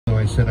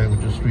I said I would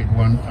just read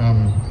one.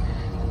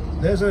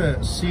 There's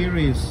a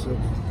series of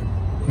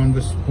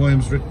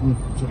poems written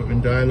sort of in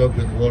dialogue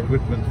with Walt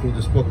Whitman through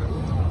this book,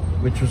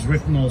 which was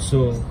written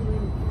also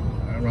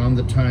around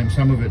the time,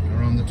 some of it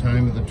around the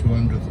time of the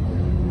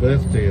 200th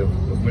birthday of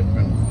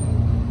Whitman.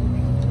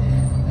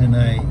 And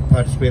I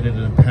participated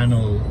in a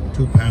panel,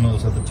 2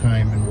 panels at the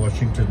time in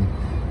Washington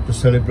to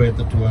celebrate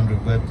the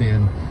 200th birthday.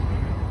 And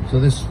so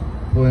this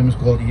poem is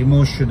called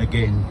Emotion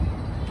Again.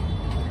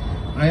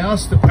 I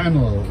asked the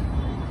panel,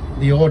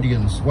 the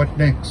audience, what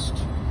next?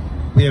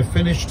 We have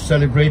finished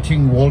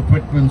celebrating Walt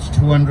Whitman's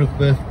 200th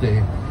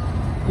birthday.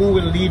 Who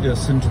will lead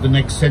us into the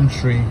next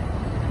century?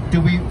 Do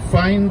we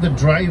find the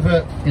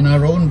driver in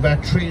our own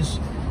batteries,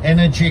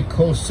 energy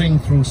coursing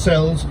through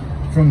cells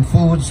from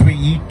foods we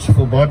eat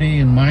for body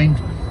and mind?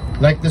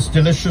 Like this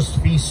delicious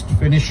feast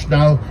finished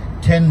now,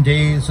 10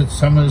 days at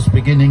summer's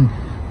beginning,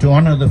 to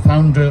honor the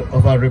founder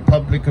of our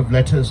Republic of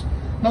Letters,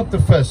 not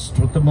the first,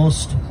 but the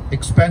most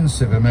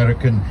expansive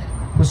American,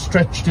 who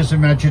stretched his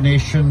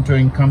imagination to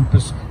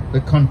encompass the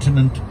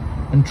continent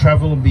and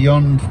travel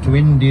beyond to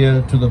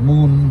India, to the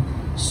moon,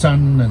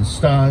 sun and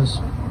stars,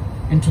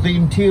 into the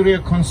interior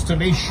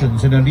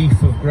constellations in a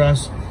leaf of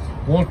grass.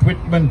 Walt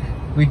Whitman,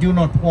 we do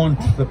not want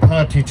the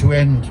party to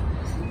end.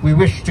 We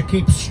wish to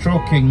keep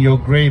stroking your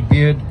grey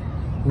beard,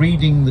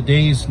 reading the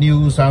day's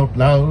news out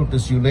loud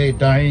as you lay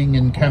dying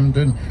in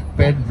Camden,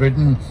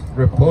 bedridden,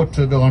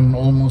 reported on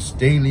almost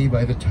daily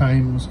by the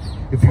Times.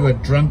 If you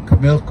had drunk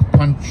milk,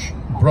 punch,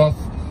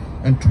 broth,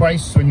 and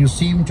twice when you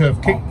seemed to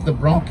have kicked the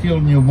bronchial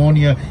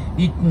pneumonia,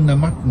 eaten a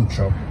mutton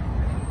chop.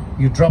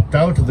 You dropped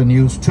out of the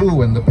news too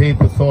when the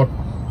paper thought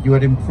you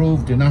had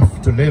improved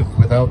enough to live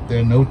without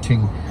their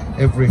noting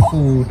every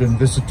food and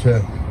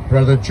visitor,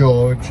 Brother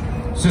George,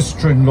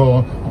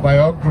 sister-in-law,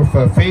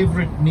 biographer,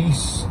 favourite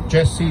niece,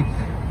 Jessie,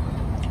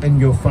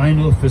 and your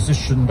final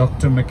physician,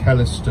 Dr.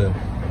 McAllister.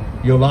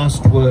 Your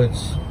last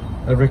words,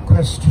 a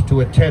request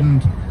to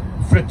attend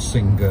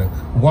Fritzinger.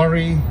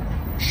 Worry,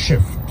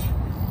 shift.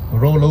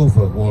 Roll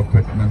over, Walt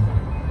Whitman.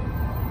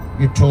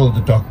 You told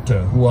the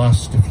doctor, who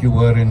asked if you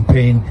were in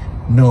pain,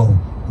 no,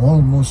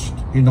 almost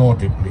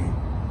inaudibly.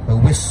 A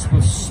wisp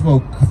of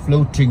smoke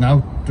floating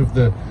out of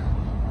the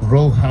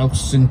row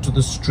house into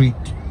the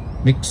street,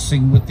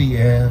 mixing with the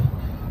air,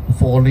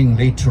 falling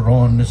later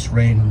on as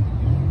rain,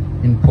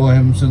 in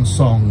poems and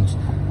songs,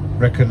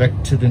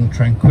 recollected in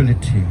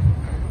tranquility,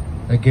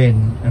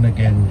 again and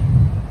again.